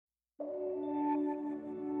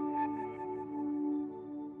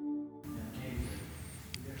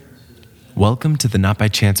Welcome to the Not By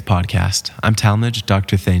Chance podcast. I'm Talmage,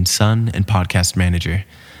 Dr. Thane's son and podcast manager.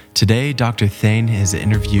 Today, Dr. Thane has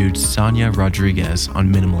interviewed Sonia Rodriguez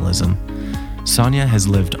on minimalism. Sonia has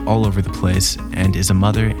lived all over the place and is a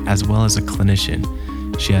mother as well as a clinician.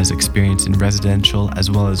 She has experience in residential as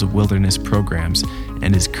well as wilderness programs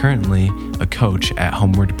and is currently a coach at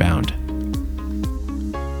Homeward Bound.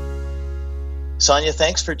 Sonia,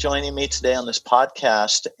 thanks for joining me today on this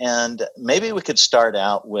podcast. And maybe we could start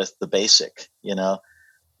out with the basic,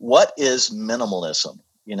 what is minimalism?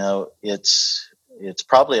 It's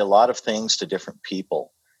probably a lot of things to different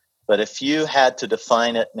people. But if you had to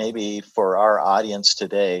define it maybe for our audience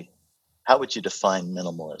today, how would you define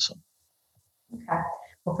minimalism? Okay.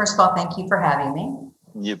 Well, first of all, thank you for having me.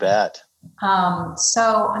 You bet.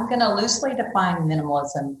 So I'm going to loosely define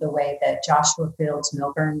minimalism the way that Joshua Fields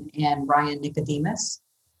Milburn and Ryan Nicodemus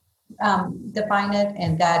define it,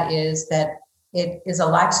 and that is that it is a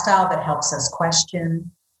lifestyle that helps us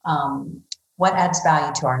question what adds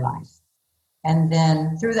value to our life. And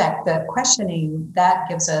then through that, the questioning, that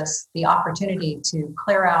gives us the opportunity to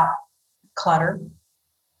clear out clutter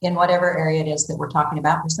in whatever area it is that we're talking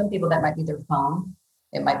about. For some people, that might be their phone.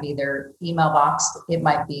 It might be their email box. It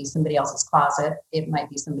might be somebody else's closet. It might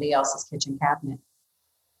be somebody else's kitchen cabinet.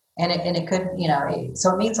 And it could,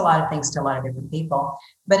 so it means a lot of things to a lot of different people.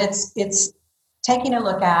 But it's taking a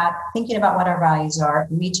look at, thinking about what our values are,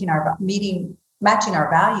 matching our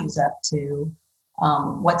values up to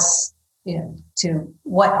to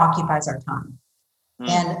what occupies our time.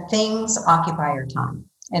 And things occupy our time,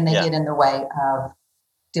 and they get in the way of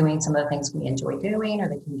doing some of the things we enjoy doing, or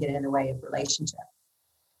they can get in the way of relationship.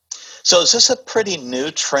 So is this a pretty new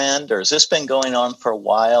trend, or has this been going on for a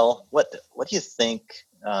while? What do you think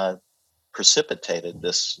precipitated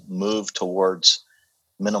this move towards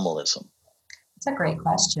minimalism? It's a great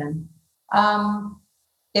question. I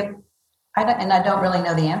don't really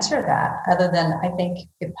know the answer to that, other than I think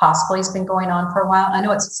it possibly has been going on for a while. I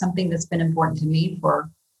know it's something that's been important to me for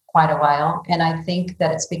quite a while, and I think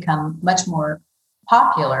that it's become much more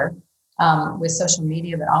popular with social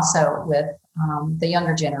media, but also with the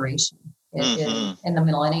younger generation in the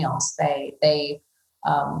millennials. They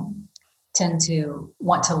tend to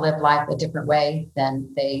want to live life a different way than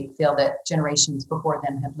they feel that generations before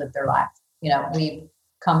them have lived their life. We've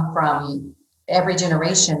come from every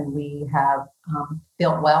generation. We have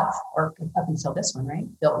built wealth, or up until this one, right?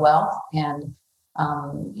 Built wealth, and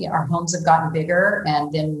our homes have gotten bigger,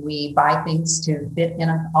 and then we buy things to fit in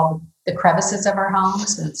all the crevices of our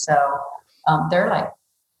homes, and so they're like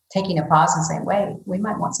taking a pause and saying, wait, we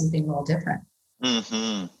might want something a little different.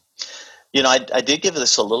 Mm-hmm. I did give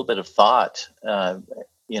this a little bit of thought.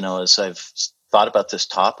 As I've thought about this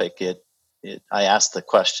topic, I asked the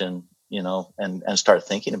question, and started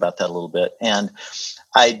thinking about that a little bit. And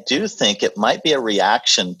I do think it might be a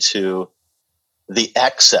reaction to the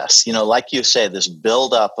excess, like you say, this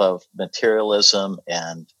buildup of materialism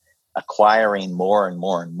and acquiring more and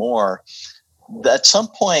more and more. At some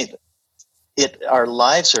point, our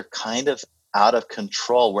lives are kind of out of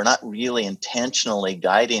control. We're not really intentionally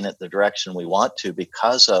guiding it the direction we want to,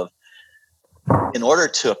 because in order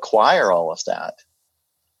to acquire all of that,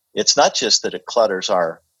 it's not just that it clutters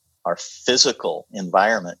our physical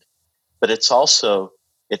environment, but it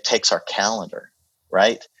takes our calendar,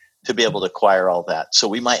 right, to be able to acquire all that. So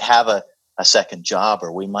we might have a second job,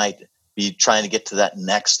 or we might be trying to get to that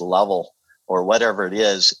next level, or whatever it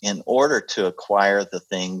is, in order to acquire the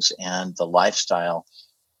things and the lifestyle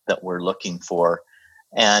that we're looking for.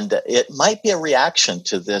 And it might be a reaction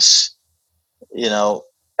to this,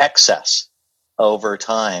 excess over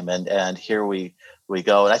time. And here we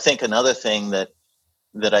go. And I think another thing that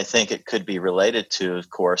I think it could be related to, of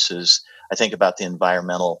course, is I think about the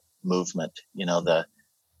environmental movement, the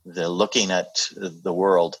looking at the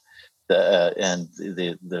world, and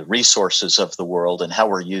the resources of the world and how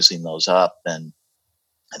we're using those up. And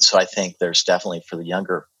so I think there's definitely, for the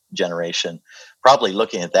younger generation, probably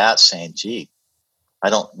looking at that saying, gee, I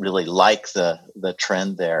don't really like the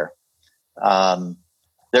trend there.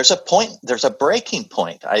 There's a breaking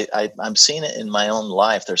point. I'm seeing it in my own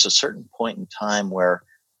life. There's a certain point in time where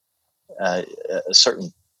a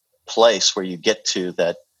certain place where you get to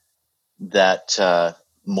that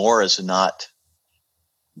more is not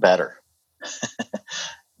better.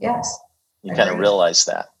 Yes. You kind of realize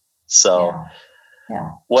that. So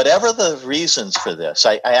whatever the reasons for this,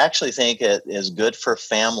 I actually think it is good for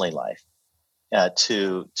family life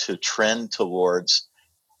to trend towards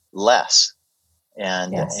less.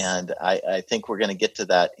 And I think we're going to get to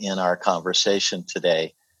that in our conversation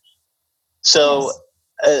today. So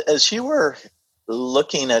as you were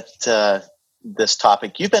looking at this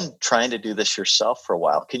topic. You've been trying to do this yourself for a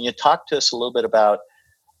while. Can you talk to us a little bit about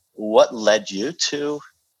what led you to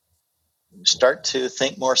start to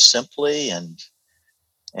think more simply and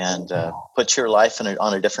put your life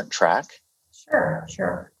on a different track?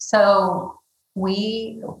 Sure. So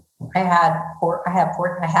I have four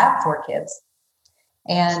kids,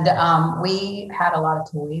 and we had a lot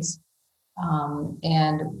of toys.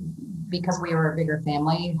 And because we were a bigger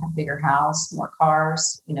family, a bigger house, more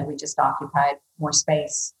cars, we just occupied more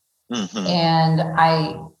space. Mm-hmm.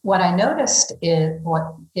 And what I noticed is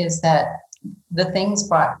that the things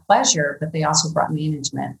brought pleasure, but they also brought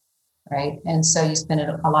management, right? And so you spend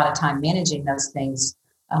a lot of time managing those things,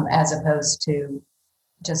 as opposed to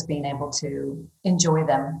just being able to enjoy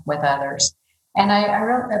them with others. And I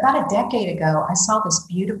wrote about a decade ago, I saw this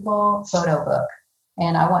beautiful photo book,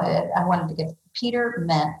 and I wanted to get Peter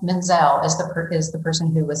Menzel is the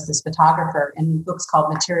person who was this photographer, and the book's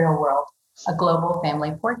called Material World, A Global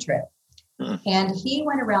Family Portrait. And he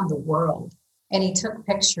went around the world and he took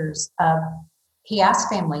pictures he asked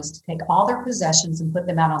families to take all their possessions and put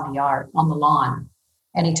them out on the lawn.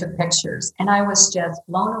 And he took pictures. And I was just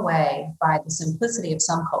blown away by the simplicity of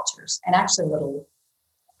some cultures. And actually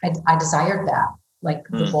I desired that, like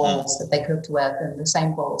the bowls that they cooked with and the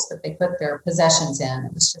same bowls that they put their possessions in.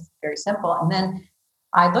 It was just very simple. And then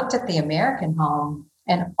I looked at the American home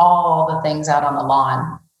and all the things out on the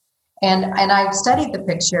lawn. And I studied the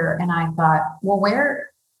picture and I thought, well,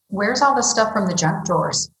 where's all the stuff from the junk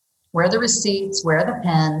drawers? Where are the receipts? Where are the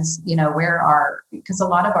pens? Because a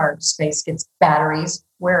lot of our space gets batteries,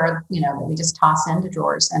 that we just toss into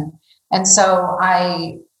drawers. And so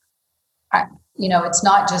I it's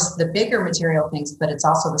not just the bigger material things, but it's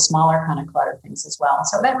also the smaller kind of clutter things as well.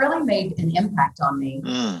 So that really made an impact on me.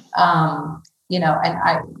 And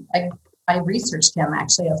I researched him,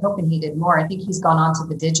 actually. I was hoping he did more. I think he's gone on to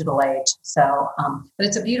the digital age. So, but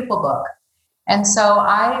it's a beautiful book. And so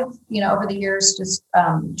I've, over the years, just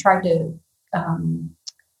tried to,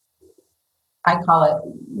 I call it,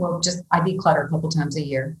 I declutter a couple times a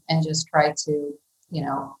year and just try to,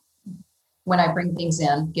 when I bring things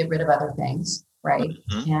in, get rid of other things, right?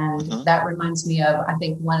 Mm-hmm. And that reminds me of, I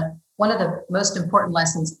think, one of the most important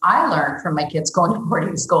lessons I learned from my kids going to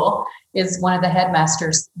boarding school is one of the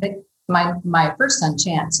headmasters, my first son,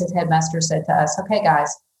 Chance, his headmaster said to us, okay,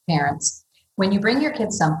 guys, parents, when you bring your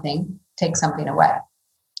kids something, take something away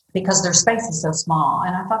because their space is so small.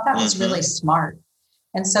 And I thought that was really smart.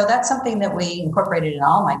 And so that's something that we incorporated in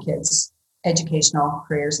all my kids' educational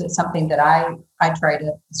careers. It's something that I try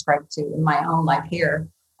to ascribe to in my own life here,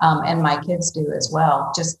 and my kids do as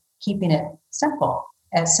well, just keeping it simple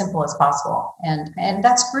as possible. And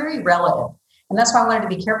that's very relative. And that's why I wanted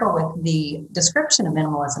to be careful with the description of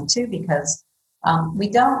minimalism too, because we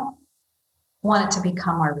don't want it to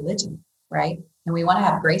become our religion, right? And we want to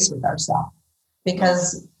have grace with ourselves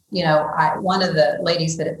because, one of the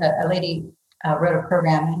ladies a lady wrote a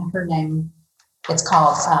program, and her name, it's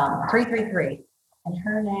called 333. And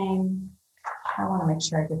her name, I want to make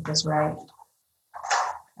sure I get this right.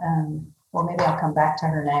 Well, maybe I'll come back to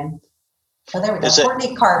her name. Oh, there we go.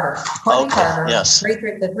 Courtney Carver. Carver. Yes. The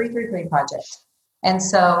 333 Project. And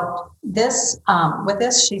so with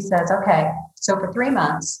this, she says, okay, so for 3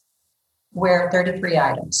 months, wear 33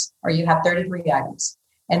 items, or you have 33 items.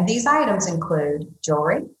 And these items include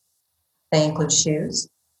jewelry. They include shoes.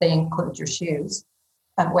 They include your shoes.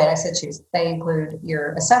 I said shoes. They include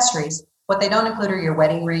your accessories. What they don't include are your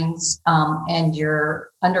wedding rings, and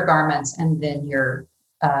your undergarments, and then your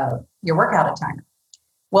workout attire.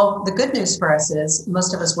 Well, the good news for us is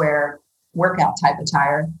most of us wear workout type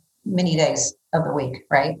attire many days of the week,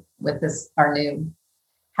 right? With this, our new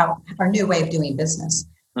way of doing business.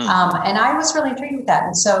 And I was really intrigued with that.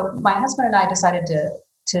 And so my husband and I decided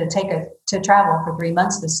to travel for 3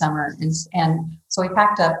 months this summer. And so we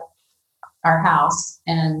packed up our house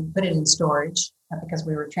and put it in storage because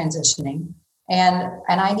we were transitioning. And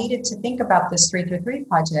I needed to think about this 333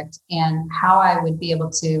 project and how I would be able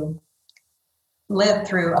to live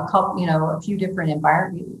through a few different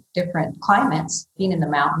climates, being in the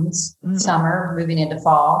mountains, summer, moving into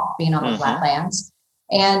fall, being on the flatlands.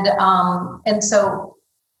 And so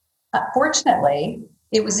fortunately,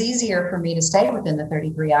 it was easier for me to stay within the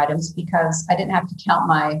 33 items because I didn't have to count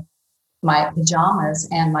my pajamas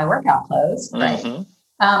and my workout clothes, right?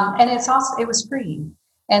 And it was freeing.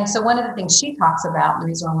 And so one of the things she talks about, and the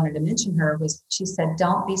reason I wanted to mention her was she said,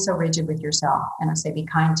 don't be so rigid with yourself. And I say, be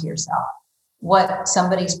kind to yourself. What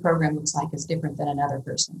somebody's program looks like is different than another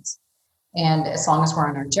person's. And as long as we're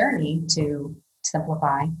on our journey to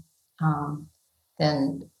simplify,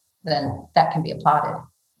 then that can be applauded.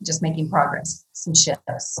 Just making progress, some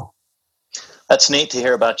shifts. That's neat to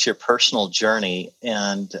hear about your personal journey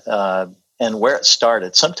and where it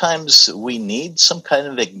started. Sometimes we need some kind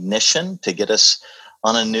of ignition to get us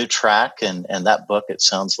on a new track, and that book, it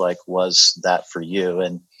sounds like, was that for you.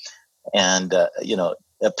 And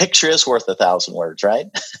a picture is worth 1,000 words, right?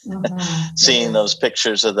 Mm-hmm. Seeing those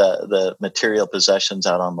pictures of the material possessions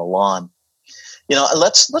out on the lawn.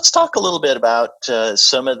 Let's talk a little bit about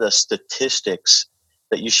some of the statistics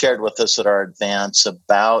that you shared with us at our advance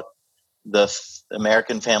about the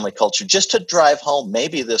American family culture, just to drive home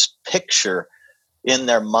maybe this picture in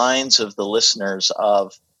their minds of the listeners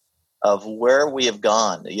of where we have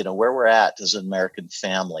gone, where we're at as an American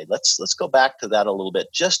family. Let's go back to that a little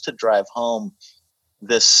bit, just to drive home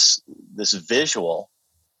this visual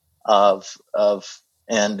of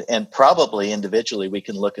and probably individually we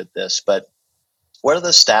can look at this, but what are the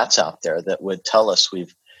stats out there that would tell us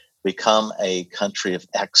we've become a country of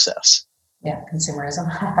excess? Yeah, consumerism.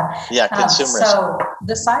 Yeah, consumerism. So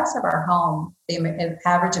the size of our home, the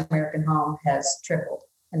average American home, has tripled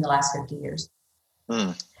in the last 50 years.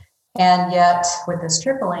 Mm. And yet, with this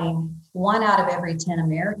tripling, 1 out of every 10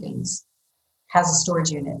 Americans has a storage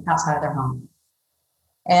unit outside of their home.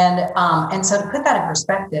 And so to put that in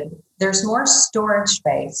perspective, there's more storage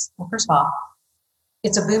space. Well, first of all,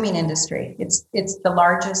 it's a booming industry. It's the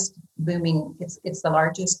largest booming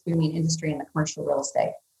industry in the commercial real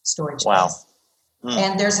estate storage wow. space. Mm.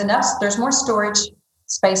 And there's more storage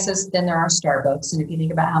spaces than there are Starbucks. And if you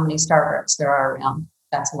think about how many Starbucks there are around,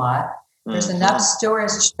 that's a lot. There's enough storage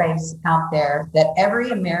space out there that every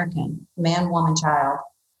American, man, woman, child,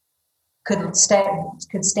 could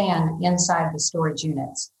stand inside the storage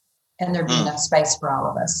units, and there'd be enough space for all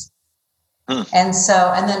of us. And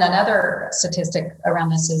then another statistic around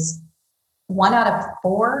this is 1 out of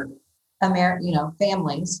 4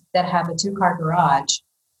 families that have a 2-car garage,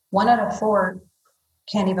 1 out of 4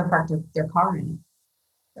 can't even park their car in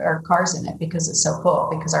it, or cars in it, because it's so full,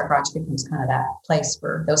 because our garage becomes kind of that place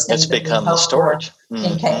for those things. It's become the storage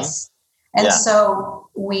in case. And so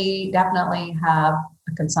we definitely have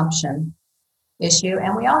a consumption issue.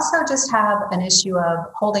 And we also just have an issue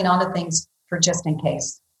of holding on to things for just in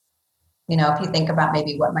case. If you think about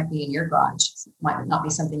maybe what might be in your garage, it might not be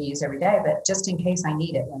something you use every day, but just in case I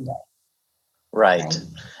need it one day. Right.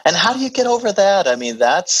 And how do you get over that? I mean,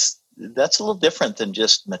 that's a little different than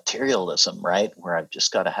just materialism, right? Where I've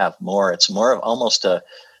just got to have more. It's more of almost a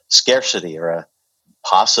scarcity, or a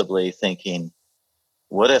possibly thinking,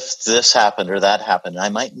 what if this happened or that happened? I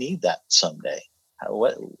might need that someday.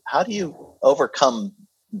 How do you overcome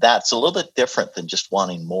that? It's a little bit different than just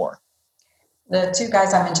wanting more. The 2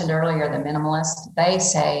 guys I mentioned earlier, the minimalists, they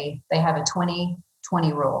say they have a 20-20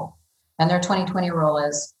 rule. And their 20-20 rule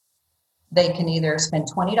is they can either spend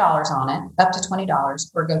 $20 on it, up to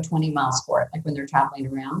 $20, or go 20 miles for it, like when they're traveling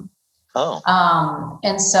around. Oh.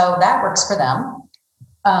 And so that works for them.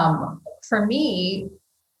 For me,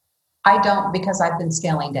 I don't, because I've been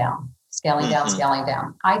scaling down.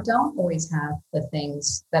 I don't always have the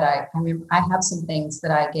things that I have some things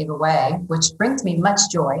that I gave away, which brings me much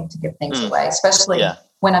joy to give things away, especially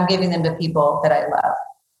when I'm giving them to people that I love.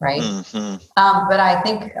 Right. Mm-hmm. But I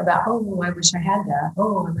think about, I wish I had that.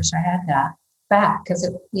 I wish I had that back. Because,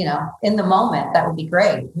 in the moment, that would be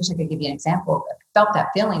great. I wish I could give you an example. I felt that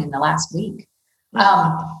feeling in the last week.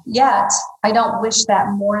 Yet I don't wish that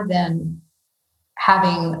more than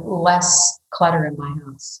having less clutter in my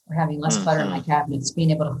house, or having less clutter in my cabinets,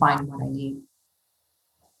 being able to find what I need.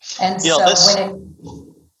 And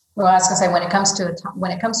when it comes to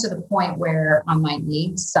the point where I might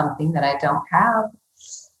need something that I don't have,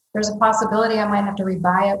 there's a possibility I might have to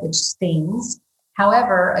rebuy it, which stings.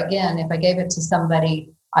 However, again, if I gave it to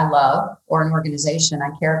somebody I love, or an organization I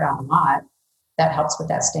care about a lot, that helps with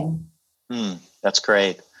that sting. That's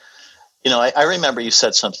great. I remember you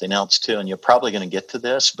said something else too, and you're probably going to get to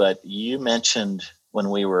this, but you mentioned when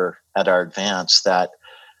we were at our advance that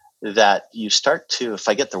you start to, if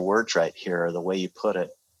I get the words right here, or the way you put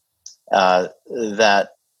it, that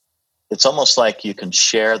it's almost like you can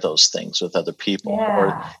share those things with other people,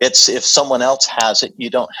 or it's, if someone else has it, you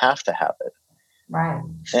don't have to have it. Right.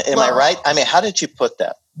 Am I right? I mean, how did you put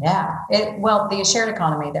that? Yeah. The shared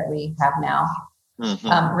economy that we have now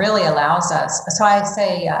really allows us. So I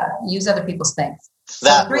say, use other people's things.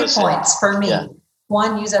 So 3 points for me. Yeah.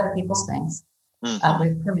 1, use other people's things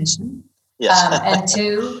with permission. Yes. And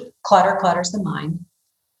 2, clutters the mind.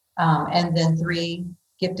 And then 3,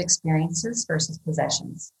 gift experiences versus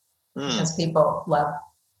possessions. Because people love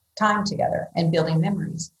time together and building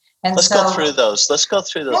memories. And Let's go through those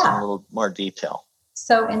in a little more detail.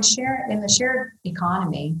 So in the shared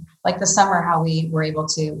economy, like the summer, how we were able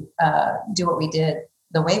to do what we did,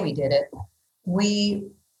 the way we did it, we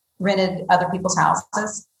rented other people's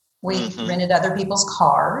houses. We rented other people's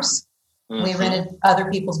cars. We rented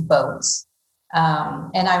other people's boats.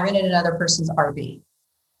 And I rented another person's RV.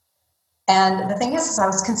 And the thing is I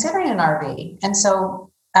was considering an RV. And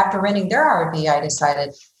so after renting their RV, I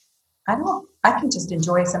decided, I can just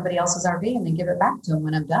enjoy somebody else's RV and then give it back to them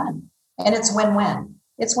when I'm done. And it's win-win.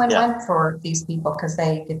 It's win-win for these people because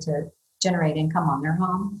they get to generate income on their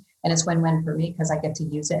home. And it's win-win for me because I get to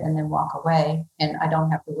use it and then walk away and I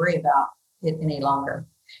don't have to worry about it any longer.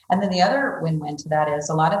 And then the other win-win to that is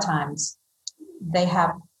a lot of times they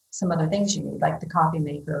have some other things you need, like the coffee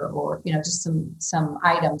maker or, just some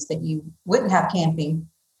items that you wouldn't have camping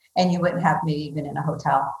and you wouldn't have maybe even in a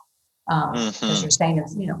hotel because you're staying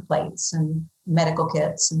in, plates and medical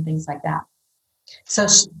kits and things like that. So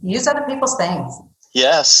use other people's things.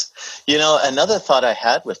 Yes. Another thought I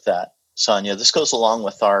had with that, Sonia, this goes along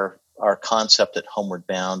with our concept at Homeward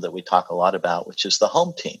Bound that we talk a lot about, which is the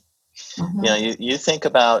home team. You think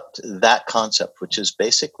about that concept, which is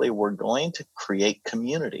basically we're going to create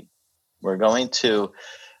community. We're going to,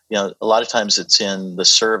 a lot of times it's in the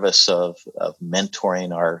service of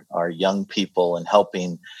mentoring our young people and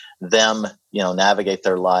helping them, navigate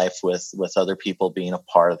their life with other people being a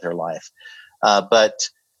part of their life. But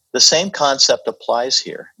the same concept applies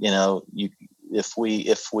here. If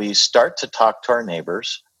we start to talk to our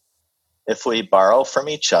neighbors, if we borrow from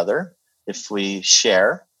each other, if we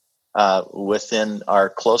share within our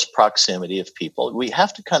close proximity of people, we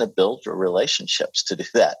have to kind of build relationships to do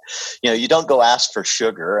that. You don't go ask for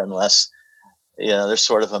sugar unless, there's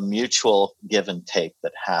sort of a mutual give and take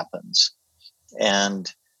that happens.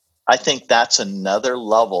 And I think that's another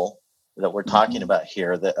level that we're talking about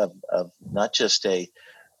here of not just a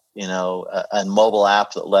mobile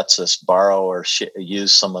app that lets us borrow or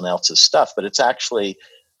use someone else's stuff, but it's actually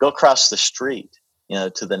go across the street,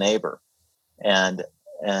 to the neighbor and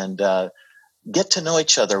get to know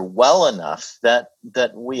each other well enough that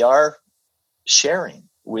we are sharing.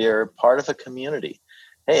 We are part of a community.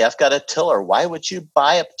 Hey, I've got a tiller. Why would you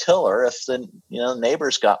buy a tiller if the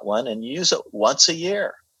neighbor's got one and use it once a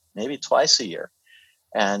year, maybe twice a year?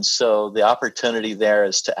 And so the opportunity there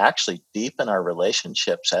is to actually deepen our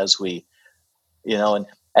relationships as we, and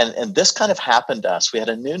this kind of happened to us. We had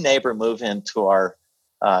a new neighbor move into our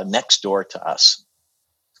next door to us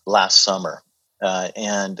last summer.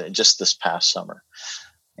 And just this past summer.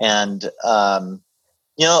 And,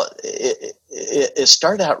 it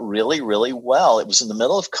started out really, really well. It was in the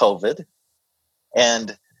middle of COVID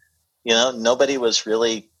and, nobody was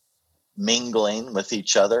really mingling with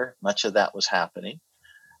each other. Much of that was happening.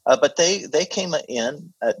 But they came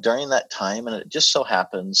in during that time. And it just so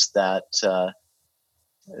happens that the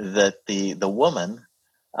woman,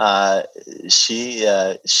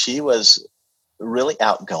 she was really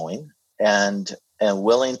outgoing and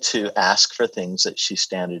willing to ask for things that she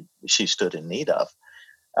stood in need of.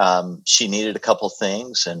 She needed a couple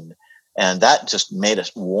things and that just made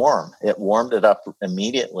us warm. It warmed it up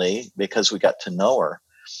immediately because we got to know her.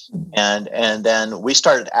 And then we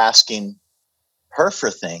started asking her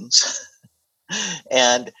for things.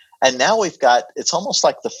 and now it's almost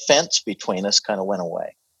like the fence between us kind of went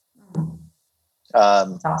away.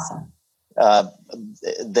 That's awesome.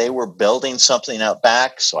 They were building something out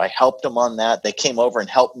back, so I helped them on that. They came over and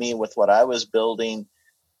helped me with what I was building.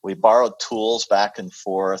 We borrowed tools back and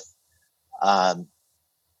forth.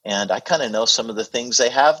 And I kind of know some of the things they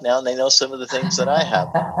have now, and they know some of the things that I have.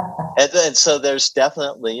 And so there's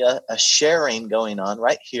definitely a sharing going on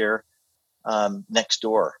right here next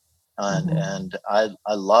door. And I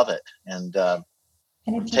love it. And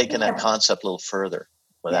taking that concept a little further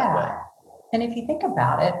that way. And if you think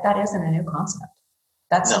about it, that isn't a new concept.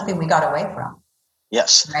 That's something we got away from.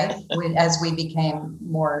 Yes. Right? As we became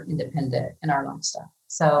more independent in our lifestyle.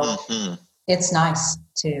 So it's nice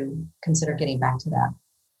to consider getting back to that.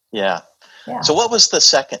 Yeah. So what was the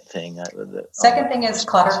second thing? Second thing is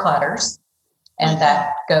clutters. And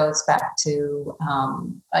that goes back to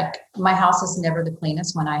like my house is never the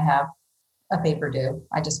cleanest when I have a paper due.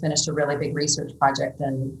 I just finished a really big research project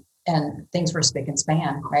and things were spick and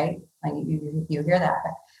span, right? Like you hear that.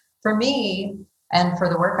 But for me and for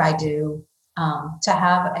the work I do, to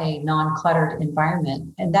have a non-cluttered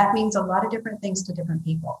environment, and that means a lot of different things to different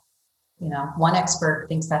people. One expert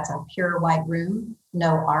thinks that's a pure white room,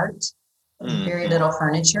 no art, very little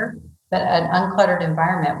furniture, but an uncluttered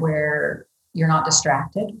environment where you're not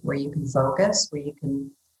distracted, where you can focus, where you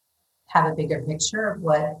can have a bigger picture of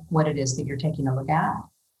what it is that you're taking a look at.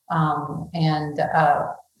 And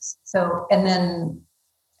then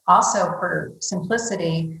also for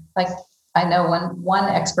simplicity, like I know one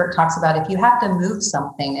expert talks about if you have to move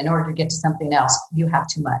something in order to get to something else, you have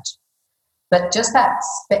too much. But just that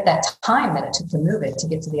time that it took to move it to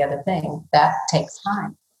get to the other thing, that takes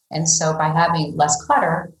time. And so by having less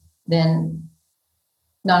clutter, then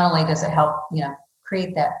not only does it help,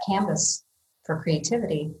 create that canvas for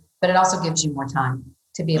creativity, but it also gives you more time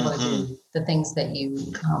to be able to do the things that you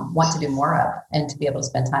want to do more of, and to be able to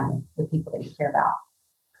spend time with people that you care about.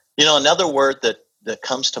 Another word that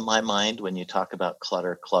comes to my mind when you talk about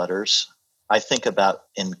clutters, I think about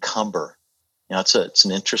encumber. It's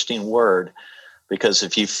an interesting word, because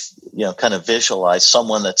if you kind of visualize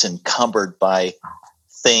someone that's encumbered by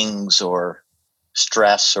things or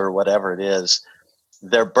stress or whatever it is,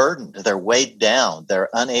 they're burdened, they're weighed down, they're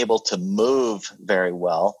unable to move very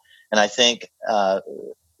well. And I think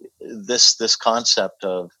this concept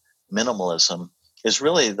of minimalism is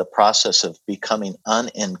really the process of becoming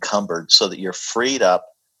unencumbered, so that you're freed up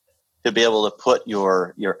to be able to put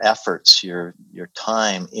your efforts, your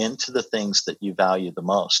time into the things that you value the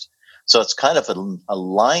most. So it's kind of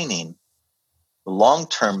aligning the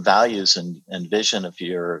long-term values and vision of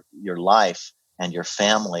your life and your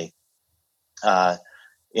family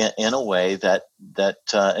in a way that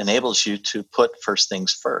enables you to put first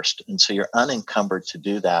things first. And so you're unencumbered to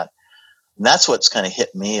do that. And that's what's kind of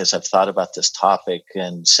hit me as I've thought about this topic,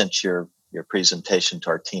 and since your presentation to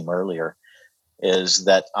our team earlier, is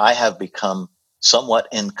that I have become somewhat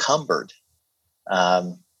encumbered,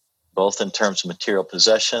 both in terms of material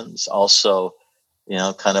possessions, also,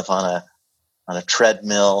 kind of on a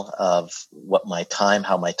treadmill of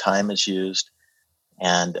how my time is used,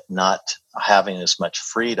 and not having as much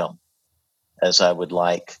freedom as I would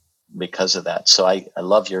like because of that. So I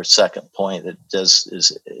love your second point.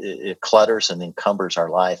 It clutters and encumbers our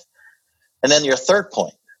life. And then your third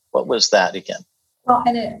point, what was that again? Well,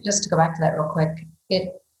 and just to go back to that real quick,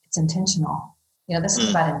 it's intentional. This is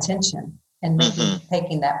about intention, and maybe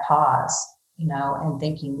taking that pause, and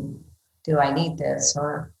thinking, do I need this?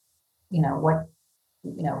 Or,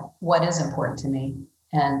 what is important to me?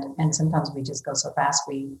 And sometimes we just go so fast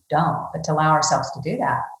we don't. But to allow ourselves to do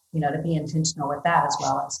that, to be intentional with that, as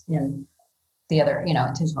well as in the other,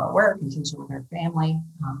 intentional at work, intentional with our family,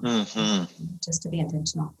 just to be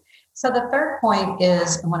intentional. So the third point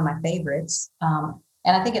is one of my favorites, and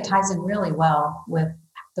I think it ties in really well with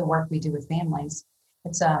the work we do with families.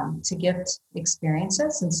 It's to gift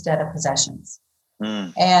experiences instead of possessions.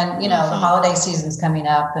 And, the holiday season is coming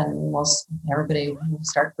up, and everybody will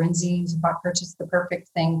start frenzying to purchase the perfect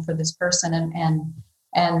thing for this person.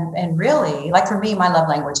 And really, like for me, my love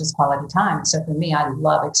language is quality time. So for me, I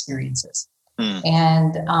love experiences.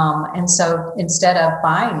 And so instead of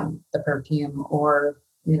buying the perfume or,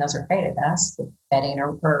 those are faded, that's the bedding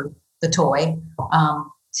or the toy,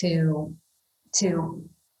 to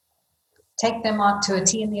take them on to a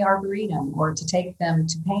tea in the Arboretum, or to take them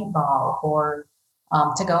to paintball, or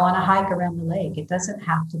to go on a hike around the lake. It doesn't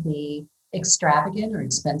have to be extravagant or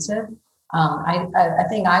expensive. A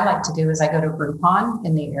thing I like to do is I go to Groupon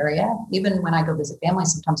in the area. Even when I go visit family,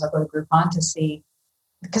 sometimes I'll go to Groupon to see,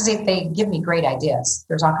 because they give me great ideas.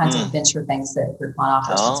 There's all kinds of adventure things that Groupon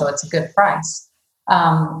offers, and so it's a good price.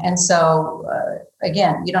 And so,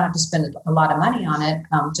 again, you don't have to spend a lot of money on it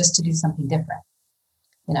just to do something different.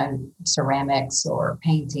 Ceramics or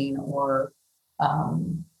painting, or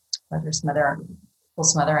there's some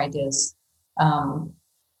other ideas.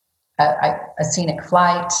 A scenic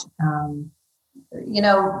flight,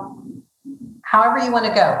 however you want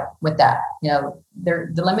to go with that.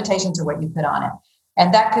 The limitations are what you put on it.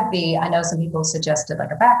 And that could be, I know some people suggested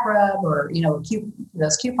like a back rub, or,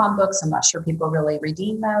 those coupon books. I'm not sure people really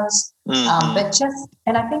redeem those. But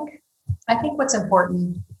and I think what's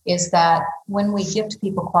important is that when we gift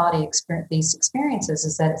people quality these experiences,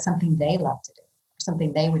 is that it's something they love to do,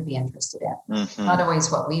 something they would be interested in, not always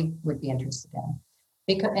what we would be interested in.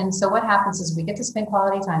 And so what happens is we get to spend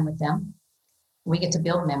quality time with them. We get to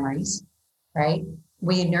build memories, right?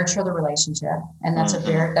 We nurture the relationship. And that's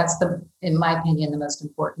in my opinion, the most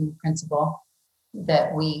important principle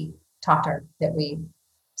that we that we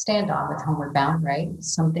stand on with Homeward Bound, right?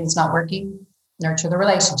 Something's not working, nurture the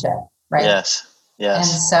relationship, right? Yes. And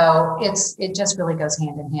so it just really goes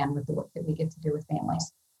hand in hand with the work that we get to do with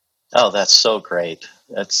families. Oh, that's so great.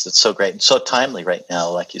 That's so great and so timely right now,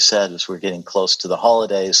 like you said, as we're getting close to the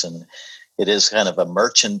holidays, and it is kind of a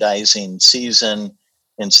merchandising season.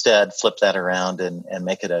 Instead, flip that around and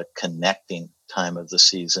make it a connecting time of the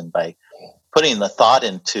season by putting the thought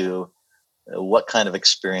into what kind of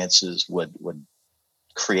experiences would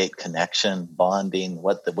create connection, bonding,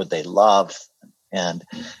 what would they love. And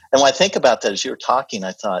when I think about that, as you were talking,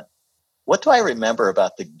 I thought, what do I remember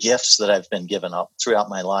about the gifts that I've been given up throughout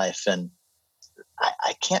my life? And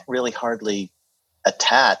I can't really hardly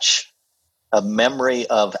attach a memory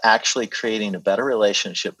of actually creating a better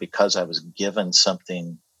relationship because I was given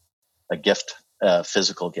something, a gift, a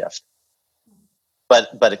physical gift.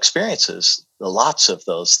 But experiences, lots of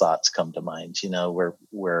those thoughts come to mind,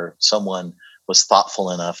 where someone was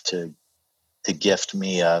thoughtful enough to gift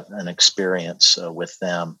me an experience with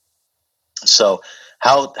them. So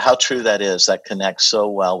how true that is, that connects so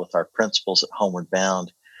well with our principles at Homeward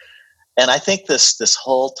Bound. And I think this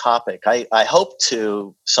whole topic, I hope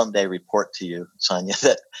to someday report to you, Sonia,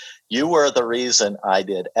 that you were the reason I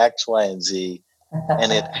did X, Y, and Z,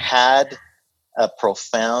 and it had a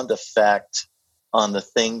profound effect on the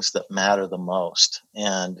things that matter the most.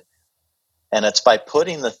 And it's by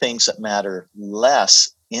putting the things that matter less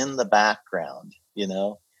in the background,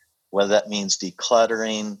 whether that means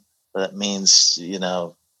decluttering, whether that means,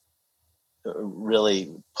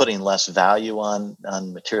 really putting less value on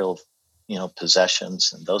material,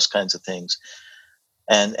 possessions and those kinds of things.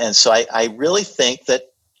 And so I really think that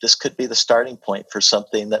this could be the starting point for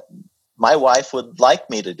something that my wife would like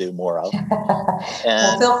me to do more of.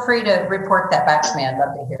 Well, feel free to report that back to me. I'd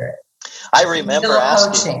love to hear it. I remember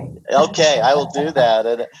asking. Okay, I will do that.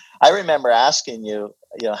 And I remember asking you,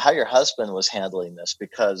 how your husband was handling this,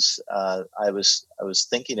 because I was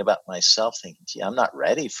thinking about myself, thinking, gee, I'm not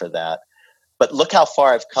ready for that. But look how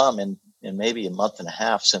far I've come in maybe a month and a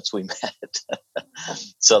half since we met.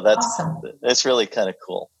 So that's awesome. It's really kind of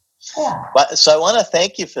cool. Yeah. But so I want to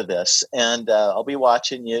thank you for this, and I'll be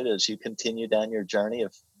watching you as you continue down your journey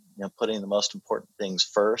of putting the most important things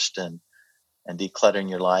first and decluttering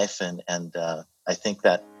your life, and I think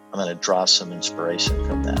that I'm going to draw some inspiration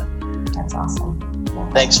from that. That's awesome.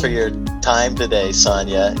 Well, thanks for your time today,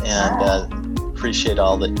 Sonia, and appreciate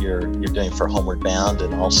all that you're doing for Homeward Bound,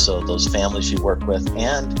 and also those families you work with,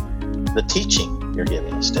 and the teaching you're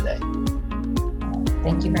giving us today.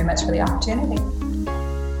 Thank you very much for the opportunity.